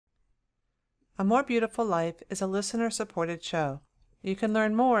A More Beautiful Life is a listener-supported show. You can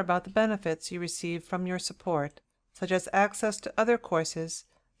learn more about the benefits you receive from your support, such as access to other courses,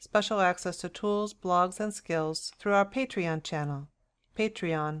 special access to tools, blogs, and skills through our Patreon channel,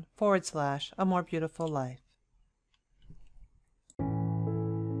 patreon.com/A More Beautiful Life.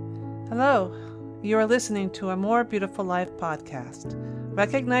 Hello, you are listening to A More Beautiful Life podcast,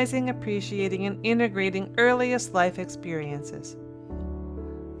 recognizing, appreciating, and integrating earliest life experiences.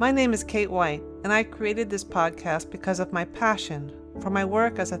 My name is Kate White, and I created this podcast because of my passion for my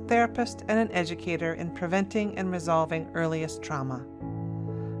work as a therapist and an educator in preventing and resolving earliest trauma.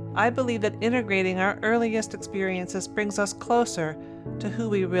 I believe that integrating our earliest experiences brings us closer to who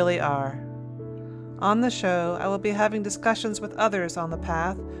we really are. On the show, I will be having discussions with others on the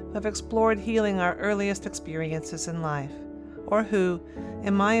path who have explored healing our earliest experiences in life, or who,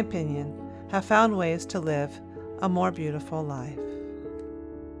 in my opinion, have found ways to live a more beautiful life.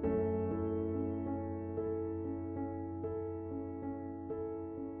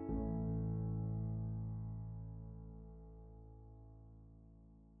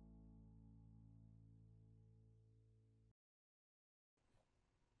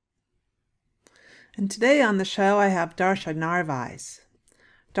 And today on the show, I have Darcia Narvaez.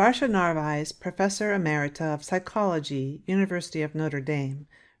 Darcia Narvaez, Professor Emerita of Psychology, University of Notre Dame,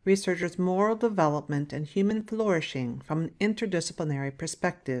 researches moral development and human flourishing from an interdisciplinary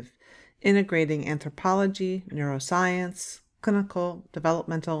perspective, integrating anthropology, neuroscience, clinical,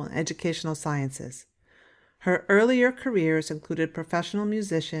 developmental, and educational sciences. Her earlier careers included professional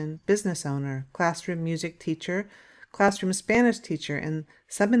musician, business owner, classroom music teacher, classroom Spanish teacher, and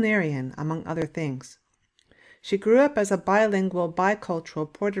seminarian, among other things. She grew up as a bilingual,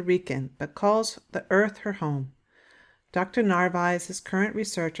 bicultural Puerto Rican, but calls the earth her home. Dr. Narvaez's current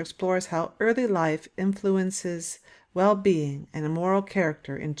research explores how early life influences well-being and moral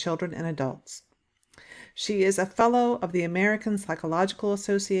character in children and adults. She is a fellow of the American Psychological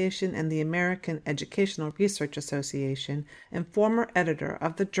Association and the American Educational Research Association and former editor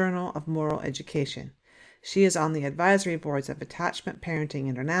of the Journal of Moral Education. She is on the advisory boards of Attachment Parenting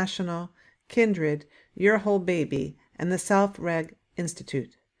International, Kindred, Your Whole Baby, and the Self-Reg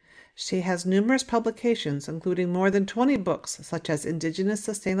Institute. She has numerous publications, including more than 20 books, such as Indigenous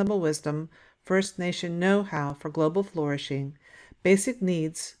Sustainable Wisdom, First Nation Know-How for Global Flourishing, Basic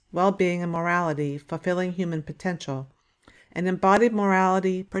Needs, Well-Being and Morality, Fulfilling Human Potential, and Embodied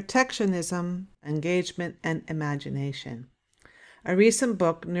Morality, Protectionism, Engagement, and Imagination. A recent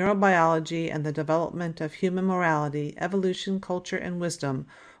book, Neurobiology and the Development of Human Morality, Evolution, Culture, and Wisdom,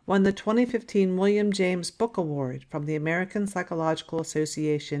 won the 2015 William James Book Award from the American Psychological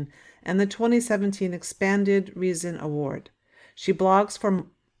Association and the 2017 Expanded Reason Award. She blogs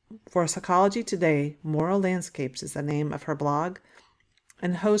for Psychology Today. Moral Landscapes is the name of her blog,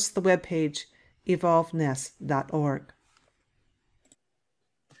 and hosts the webpage evolveness.org.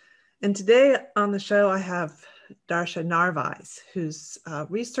 And today on the show, I have Darcia Narvaez, who's a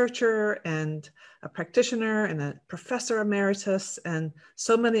researcher and a practitioner and a professor emeritus and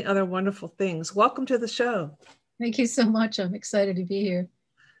so many other wonderful things. Welcome to the show. Thank you so much. I'm excited to be here.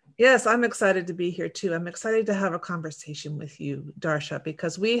 Yes, I'm excited to be here too. I'm excited to have a conversation with you, Darcia,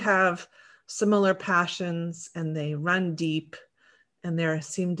 because we have similar passions and they run deep and they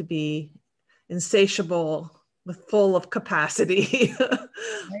seem to be insatiable with full of capacity.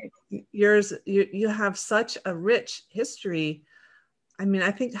 Right. You have such a rich history. I mean,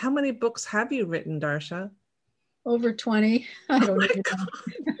 I think, how many books have you written, Darcia? Over 20. I don't even know.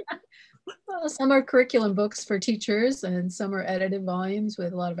 Well, some are curriculum books for teachers, and some are edited volumes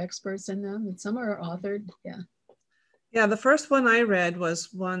with a lot of experts in them, and some are authored. Yeah, the first one I read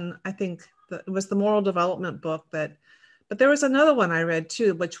was one, I think it was the moral development book but there was another one I read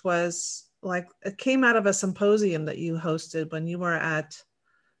too, which was like, it came out of a symposium that you hosted when you were at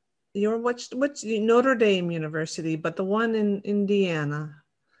Notre Dame University, but the one in Indiana.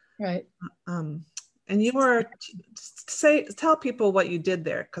 Right. And you were, tell people what you did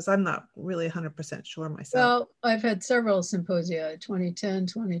there, because I'm not really 100% sure myself. Well, I've had several symposia, 2010,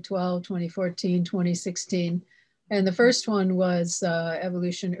 2012, 2014, 2016. And the first one was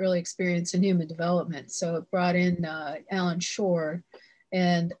Evolution, Early Experience in Human Development. So it brought in Alan Shore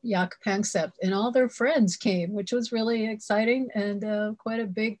and Jaak Panksepp, and all their friends came, which was really exciting and quite a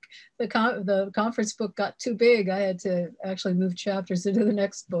big, the conference book got too big. I had to actually move chapters into the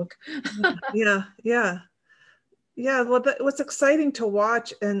next book. Yeah. Well, it was exciting to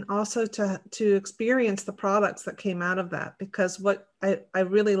watch and also to experience the products that came out of that, because what I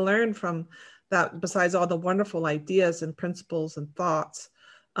really learned from that, besides all the wonderful ideas and principles and thoughts,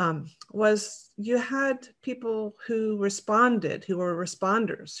 was you had people who responded, who were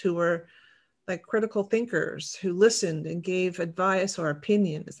responders, who were like critical thinkers who listened and gave advice or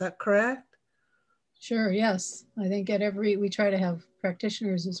opinion. Is that correct? Sure, yes. I think we try to have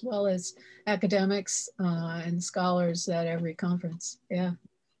practitioners as well as academics and scholars at every conference. Yeah.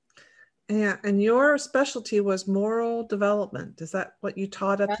 Yeah, and your specialty was moral development. Is that what you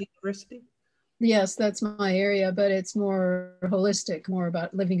taught at the university? Yes, that's my area, but it's more holistic, more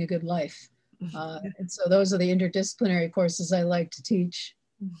about living a good life. And so those are the interdisciplinary courses I like to teach.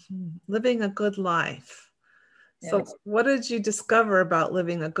 Living a good life. So Yes. what did you discover about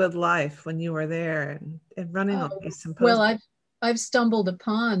living a good life when you were there and running all these Well, symposiums? I've stumbled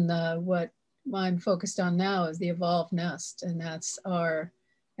upon what I'm focused on now is the evolved nest, and that's our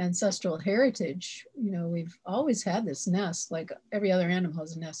ancestral heritage. You know, we've always had this nest, like every other animal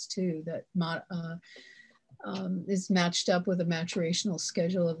has a nest too, that is matched up with a maturational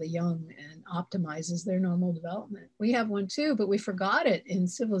schedule of the young and optimizes their normal development. We have one too, but we forgot it in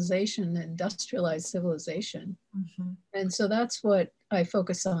civilization, industrialized civilization. Mm-hmm. And so that's what I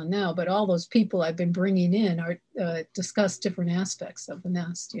focus on now. But all those people I've been bringing in are discuss different aspects of the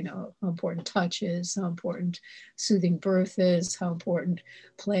nest. You know, how important touch is, how important soothing birth is, how important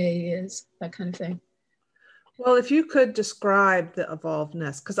play is, that kind of thing. Well, if you could describe the evolved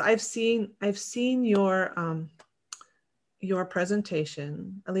nest, because I've seen your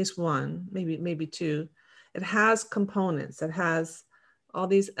presentation, at least one, maybe two. It has components. It has all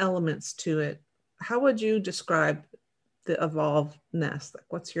these elements to it. How would you describe the evolved nest? Like,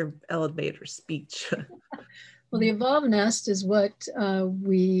 what's your elevator speech? Well, the evolved nest is what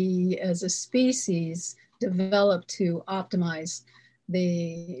we as a species develop to optimize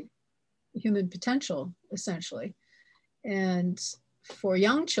the human potential, essentially. And for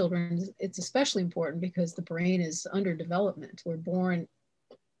young children, it's especially important because the brain is under development. We're born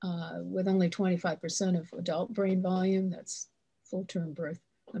with only 25% of adult brain volume. That's full term birth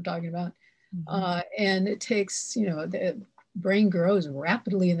I'm talking about. And it takes, you know, the brain grows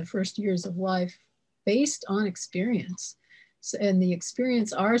rapidly in the first years of life based on experience. So, and the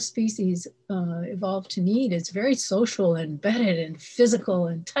experience our species evolved to need is very social and embedded and physical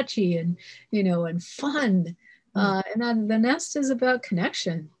and touchy and, you know, and fun. And then the nest is about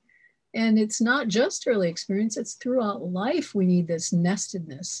connection. And it's not just early experience, it's throughout life we need this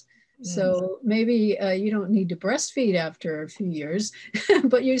nestedness. Yes. So maybe you don't need to breastfeed after a few years,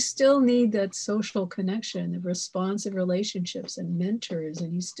 but you still need that social connection, the responsive relationships and mentors,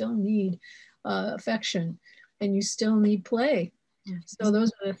 and you still need affection, and you still need play. So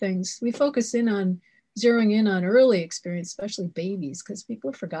those are the things we focus in on, zeroing in on early experience, especially babies, because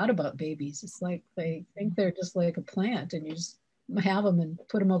people forgot about babies. It's like they think they're just like a plant, and you just have them and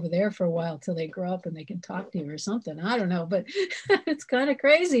put them over there for a while till they grow up and they can talk to you or something. I don't know, but it's kind of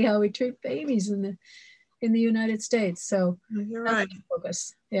crazy how we treat babies in the United States. So You're that's right. the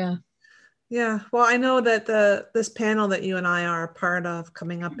focus. Yeah. Yeah. Well, I know that this panel that you and I are a part of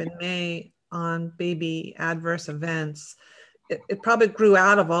coming up in May on baby adverse events, it probably grew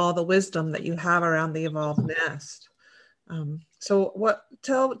out of all the wisdom that you have around the evolved nest. So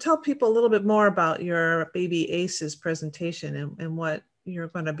tell people a little bit more about your baby ACEs presentation and what you're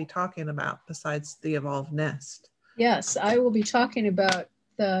going to be talking about besides the evolved nest. Yes, I will be talking about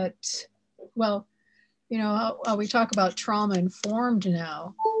that. Well, you know, how we talk about trauma informed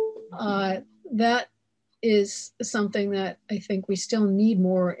now. That is something that I think we still need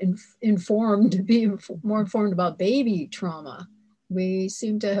more informed, to be more informed about baby trauma. We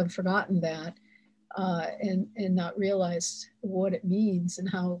seem to have forgotten that and not realized what it means and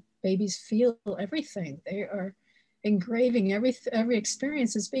how babies feel everything. They are engraving every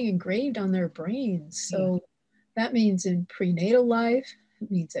experience is being engraved on their brains. So that means in prenatal life,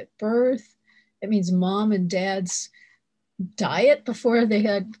 it means at birth, it means mom and dad's diet before they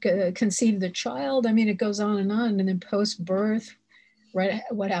had conceived the child. I mean, it goes on. And then post birth, right?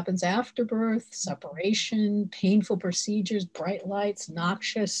 What happens after birth, separation, painful procedures, bright lights,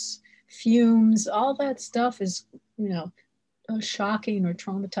 noxious fumes, all that stuff is, you know, shocking or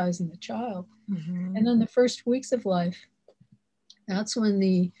traumatizing the child. And then the first weeks of life, that's when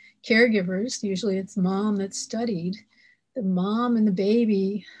the caregivers, usually it's mom that's studied, the mom and the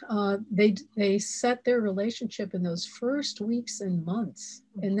baby, they set their relationship in those first weeks and months,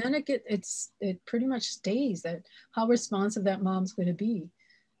 and then it pretty much stays that how responsive that mom's going to be.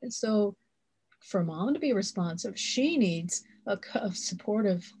 And so, for mom to be responsive, she needs a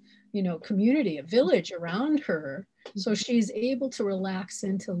supportive, you know, community, a village around her, so she's able to relax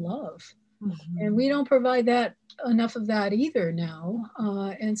into love. And we don't provide that enough of that either now.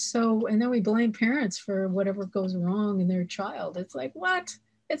 And then we blame parents for whatever goes wrong in their child. It's like, what?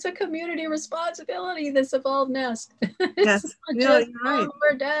 It's a community responsibility, this evolved nest. It's Yes. not No, just you're mom right.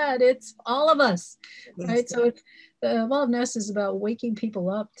 or dad, it's all of us, Yes. right? So it's, the evolved nest is about waking people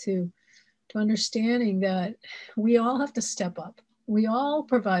up to understanding that we all have to step up. We all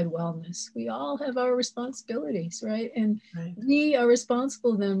provide wellness. We all have our responsibilities, right? And Right. we are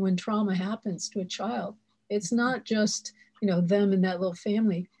responsible then when trauma happens to a child. It's not just, them and that little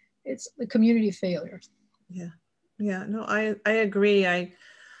family. It's the community failure. Yeah. Yeah. No, I agree.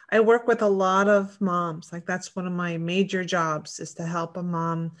 I work with a lot of moms. Like that's one of my major jobs is to help a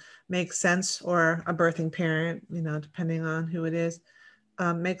mom make sense, or a birthing parent, depending on who it is,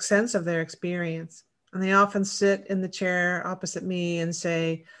 make sense of their experience. And they often sit in the chair opposite me and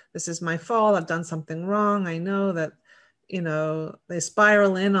say, this is my fault. I've done something wrong. I know that, they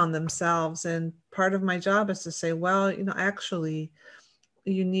spiral in on themselves. And part of my job is to say, well, actually,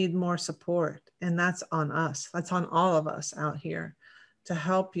 you need more support. And that's on us. That's on all of us out here to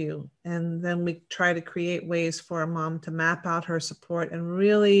help you. And then we try to create ways for a mom to map out her support and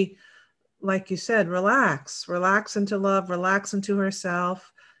really, like you said, relax into love, relax into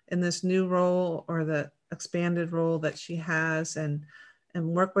herself in this new role or the expanded role that she has, and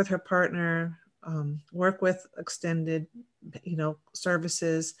work with her partner, work with extended,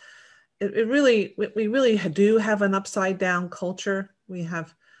 services. It really, we really do have an upside down culture. We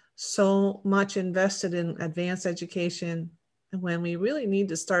have so much invested in advanced education, and when we really need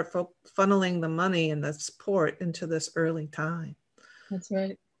to start funneling the money and the support into this early time. That's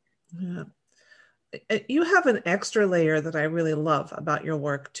right. Yeah. You have an extra layer that I really love about your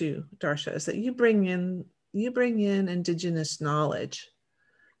work too, Darcia, is that you bring in Indigenous knowledge.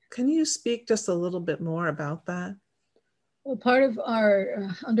 Can you speak just a little bit more about that? Well, part of our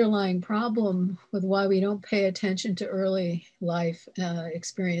underlying problem with why we don't pay attention to early life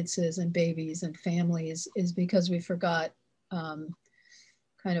experiences and babies and families is because we forgot um,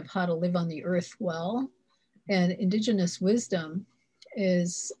 kind of how to live on the earth well. And Indigenous wisdom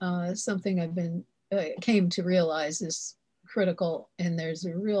is something I've been came to realize is critical. And there's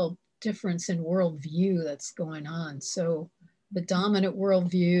a real difference in worldview that's going on. So the dominant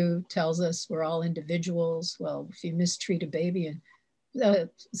worldview tells us we're all individuals. Well, if you mistreat a baby and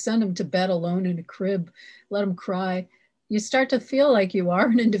send them to bed alone in a crib, let them cry, you start to feel like you are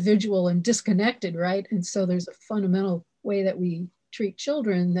an individual and disconnected, right? And so there's a fundamental way that we treat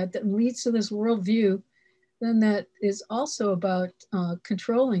children that leads to this worldview then that is also about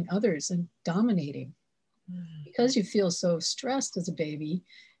controlling others and dominating. Because you feel so stressed as a baby,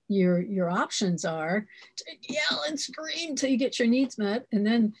 your options are to yell and scream till you get your needs met, and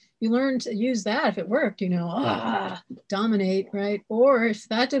then you learn to use that if it worked, dominate, right? Or if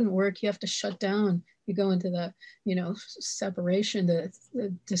that didn't work, you have to shut down. You go into the, separation,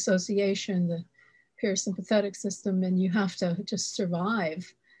 the dissociation, the parasympathetic system, and you have to just survive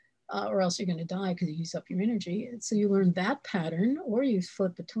or else you're going to die because you use up your energy. And so you learn that pattern, or you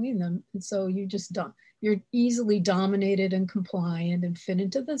flip between them. And so you just don't, you're easily dominated and compliant and fit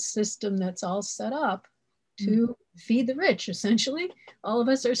into the system that's all set up to feed the rich, essentially. All of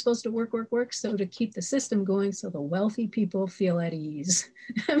us are supposed to work, work, work. So to keep the system going, so the wealthy people feel at ease.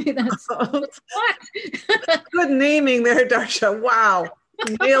 I mean, that's what? Good naming there, Darcia. Wow.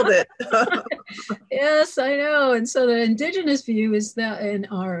 You nailed it. Yes, I know. And so the Indigenous view is that in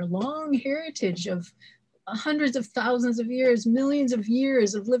our long heritage of hundreds of thousands of years, millions of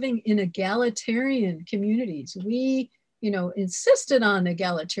years of living in egalitarian communities, we, insisted on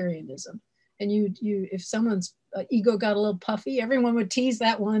egalitarianism. And if someone's ego got a little puffy, everyone would tease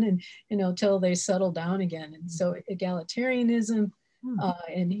that one, and till they settle down again. And so egalitarianism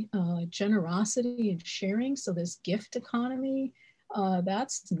and generosity and sharing. So this gift economy.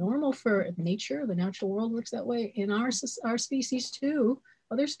 That's normal for nature. The natural world works that way. In our species too,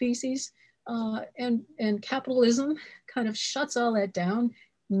 other species, and capitalism kind of shuts all that down,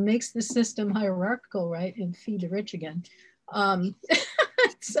 makes the system hierarchical, right, and feed the rich again.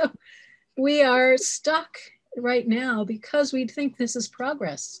 So we are stuck right now because we think this is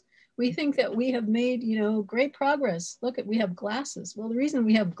progress. We think that we have made, great progress. Look we have glasses. Well, the reason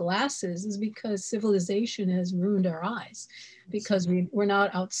we have glasses is because civilization has ruined our eyes, because we're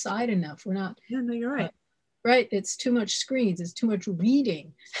not outside enough. We're not. Yeah, no, you're right. Right. It's too much screens. It's too much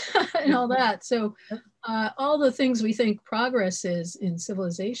reading and all that. So all the things we think progress is in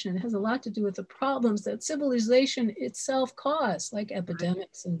civilization has a lot to do with the problems that civilization itself caused, like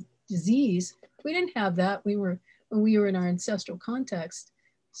epidemics and disease. We didn't have that. When we were in our ancestral context,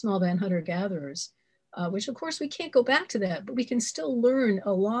 small band hunter-gatherers, which of course we can't go back to that, but we can still learn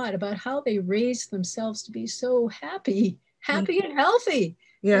a lot about how they raised themselves to be so happy and healthy.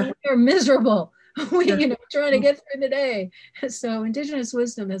 Yeah. And we are miserable. we, Yeah. trying to get through the day. So indigenous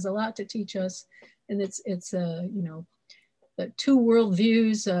wisdom has a lot to teach us. And it's the two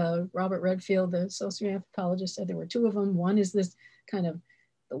worldviews. Robert Redfield, the socioanthropologist, said there were two of them. One is this kind of,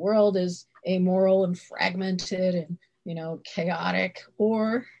 the world is amoral and fragmented and, chaotic,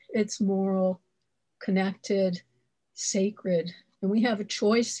 or it's moral, connected, sacred. And we have a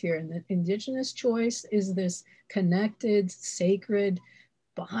choice here. And the indigenous choice is this connected, sacred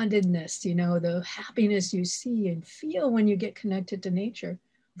bondedness, the happiness you see and feel when you get connected to nature,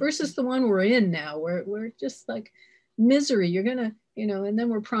 versus the one we're in now, where we're just like misery. You're gonna, and then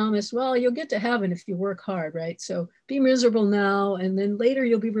we're promised, well, you'll get to heaven if you work hard, right? So be miserable now, and then later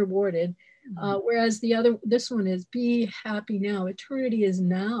you'll be rewarded. Whereas this one is be happy now. Eternity is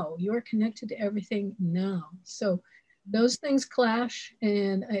now. You're connected to everything now. So those things clash,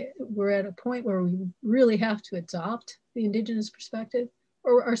 and we're at a point where we really have to adopt the indigenous perspective,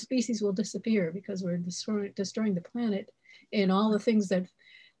 or our species will disappear because we're destroying the planet and all the things that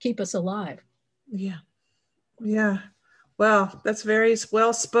keep us alive. Yeah. Yeah. Well, that's very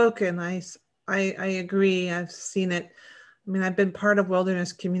well spoken. I agree. I've seen it. I mean, I've been part of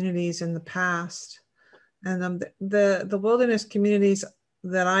wilderness communities in the past, and the wilderness communities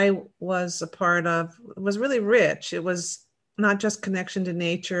that I was a part of was really rich. It was not just connection to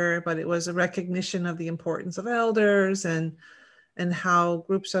nature, but it was a recognition of the importance of elders and how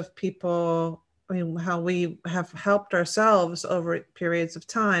groups of people, I mean, how we have helped ourselves over periods of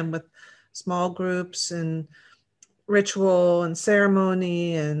time with small groups and ritual and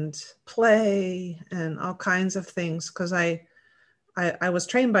ceremony and play and all kinds of things. Because I was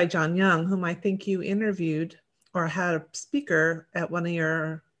trained by John Young, whom I think you interviewed or had a speaker at one of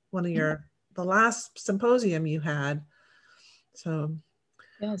your the last symposium you had. So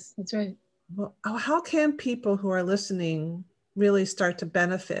yes, that's right. Well, how can people who are listening really start to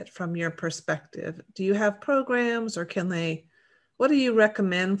benefit from your perspective? Do you have programs, or what do you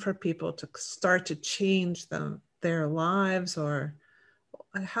recommend for people to start to change their lives, or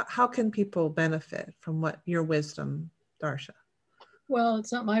how can people benefit from your wisdom, Darcia? Well,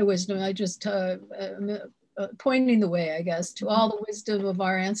 it's not my wisdom. I just pointing the way, I guess, to all the wisdom of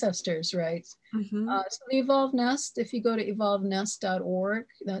our ancestors, right? Mm-hmm. So the Evolved Nest, if you go to evolvednest.org,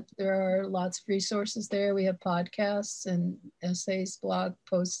 there are lots of resources there. We have podcasts and essays, blog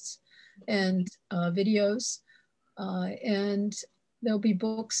posts, and videos. And there'll be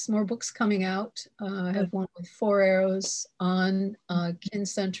more books coming out. I have one with 4 arrows on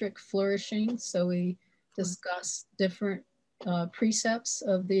kin-centric flourishing. So we discuss different precepts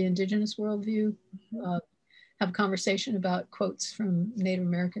of the indigenous worldview, have a conversation about quotes from Native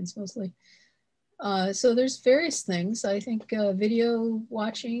Americans mostly. So there's various things. I think video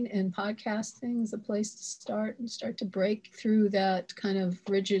watching and podcasting is a place to start and start to break through that kind of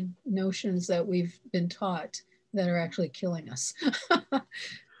rigid notions that we've been taught that are actually killing us.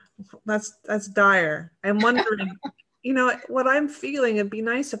 That's dire. I'm wondering, what I'm feeling, it'd be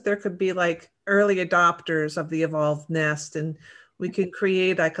nice if there could be like early adopters of the Evolved Nest, and we can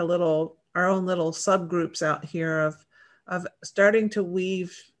create like our own little subgroups out here of starting to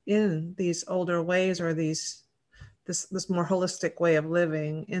weave in these older ways, or this more holistic way of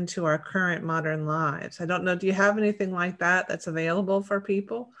living into our current modern lives. I don't know. Do you have anything like that that's available for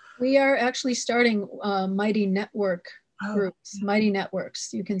people? We are actually starting Mighty Network groups, yeah. Mighty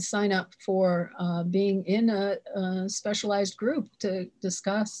Networks. You can sign up for being in a specialized group to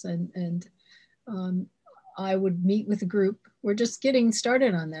discuss, and I would meet with a group. We're just getting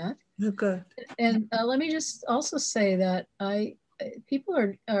started on that. Good. And let me just also say that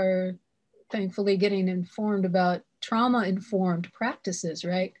people are thankfully getting informed about trauma-informed practices,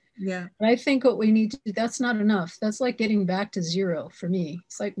 right? Yeah. But I think what we need to do, that's not enough. That's like getting back to zero for me.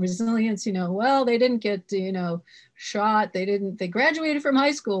 It's like resilience, well, they didn't get, shot. They graduated from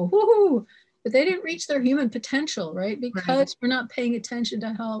high school, woohoo, but they didn't reach their human potential, right? Because we're not paying attention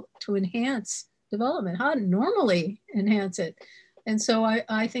to how to enhance development, how to normally enhance it. And so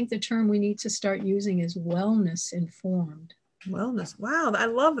I think the term we need to start using is wellness informed. Wellness. Wow, I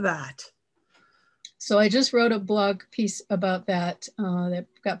love that. So I just wrote a blog piece about that that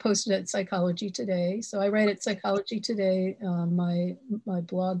got posted at Psychology Today. So I write at Psychology Today. My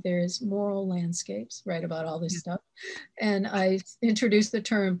blog there is Moral Landscapes, write about all this stuff. And I introduced the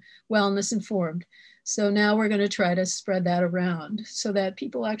term wellness informed. So now we're going to try to spread that around so that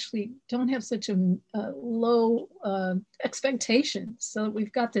people actually don't have such a low expectations. So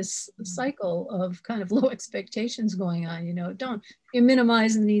we've got this cycle of kind of low expectations going on. You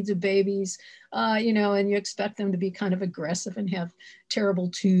minimize the needs of babies, and you expect them to be kind of aggressive and have terrible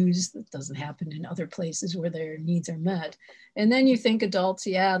twos. That doesn't happen in other places where their needs are met. And then you think adults,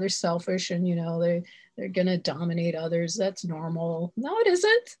 yeah, they're selfish and, they're going to dominate others. That's normal. No, it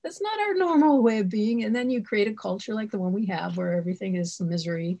isn't. That's not our normal way of being. And then you create a culture like the one we have where everything is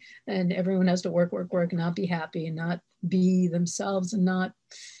misery and everyone has to work, and not be happy and not be themselves and not,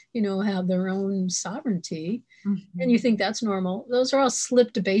 have their own sovereignty. Mm-hmm. And you think that's normal. Those are all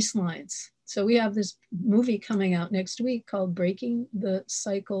slipped baselines. So we have this movie coming out next week called Breaking the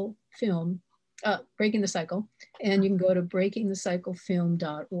Cycle, and you can go to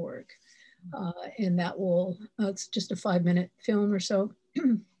breakingthecyclefilm.org. And that will, it's just a 5-minute film or so,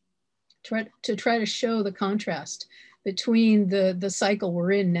 try to show the contrast between the cycle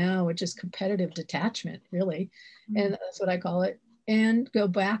we're in now, which is competitive detachment, really, and that's what I call it, and go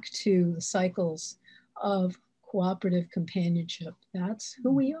back to the cycles of cooperative companionship. That's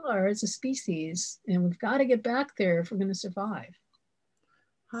who we are as a species, and we've got to get back there if we're going to survive.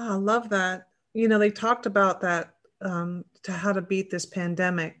 Oh, I love that. They talked about that to how to beat this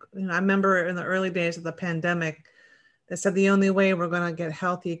pandemic. I remember in the early days of the pandemic, they said the only way we're going to get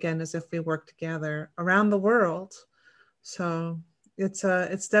healthy again is if we work together around the world. So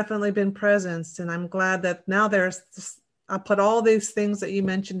it's definitely been presenced, and I'm glad that now there's this, I'll put all these things that you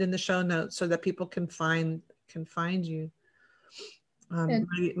mentioned in the show notes so that people can find you.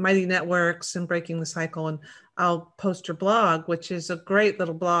 Mighty Networks and Breaking the Cycle, and I'll post your blog, which is a great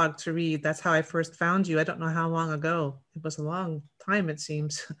little blog to read. That's how I first found you. I don't know how long ago. It was a long time, it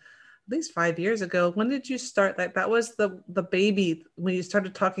seems. At least 5 years ago. When did you start? That was the baby, when you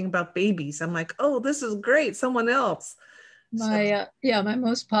started talking about babies. I'm like, oh, this is great. Someone else. My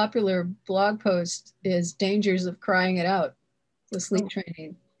most popular blog post is Dangers of Crying It Out, the sleep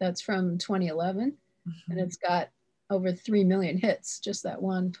training. That's from 2011. Mm-hmm. And it's got over 3 million hits, just that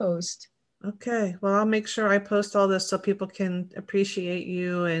one post. Okay. Well, I'll make sure I post all this so people can appreciate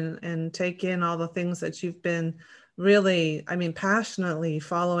you and take in all the things that you've been really, passionately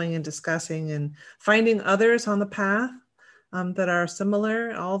following and discussing, and finding others on the path that are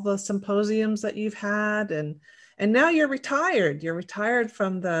similar, all the symposiums that you've had. And now you're retired. You're retired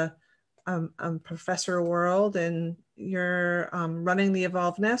from the professor world, and you're running the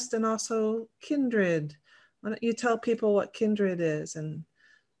Evolved Nest and also Kindred. Why don't you tell people what Kindred is? And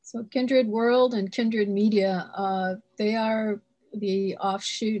so Kindred World and Kindred Media, they are the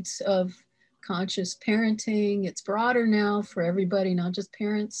offshoots of conscious parenting. It's broader now for everybody, not just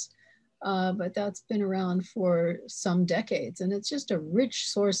parents, but that's been around for some decades. And it's just a rich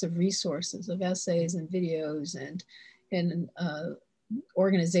source of resources, of essays and videos and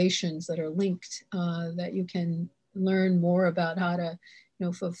organizations that are linked, that you can learn more about how to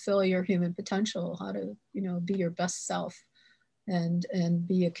fulfill your human potential, how to be your best self, and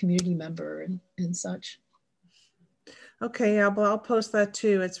be a community member and such. Okay, yeah, well, I'll post that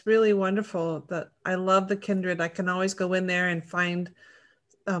too. It's really wonderful. That I love the Kindred. I can always go in there and find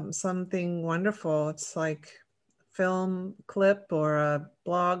something wonderful. It's like a film clip or a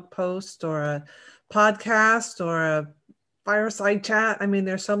blog post or a podcast or a fireside chat.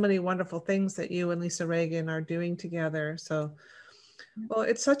 There's so many wonderful things that you and Lisa Reagan are doing together. So, well,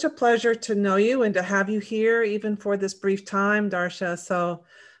 it's such a pleasure to know you and to have you here, even for this brief time, Darcia. So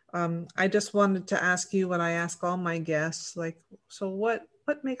I just wanted to ask you what I ask all my guests, so what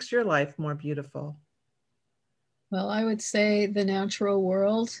makes your life more beautiful? Well, I would say the natural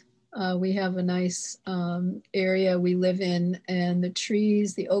world. We have a nice area we live in, and the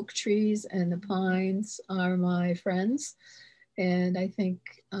trees, the oak trees and the pines are my friends. And I think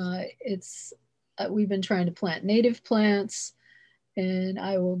we've been trying to plant native plants, and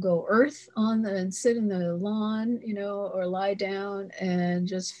I will go earth and sit in the lawn, or lie down and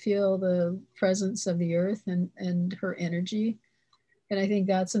just feel the presence of the earth and her energy. And I think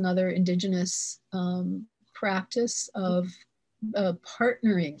that's another indigenous practice of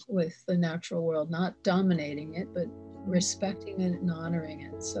partnering with the natural world, not dominating it, but respecting it and honoring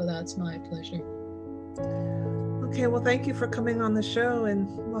it. So that's my pleasure. Okay, well, thank you for coming on the show, and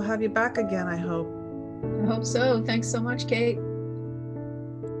we'll have you back again, I hope. I hope so. Thanks so much, Kate.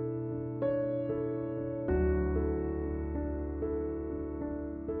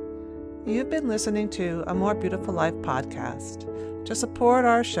 You've been listening to A More Beautiful Life podcast. To support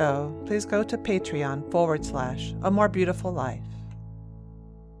our show, please go to Patreon /A More Beautiful Life.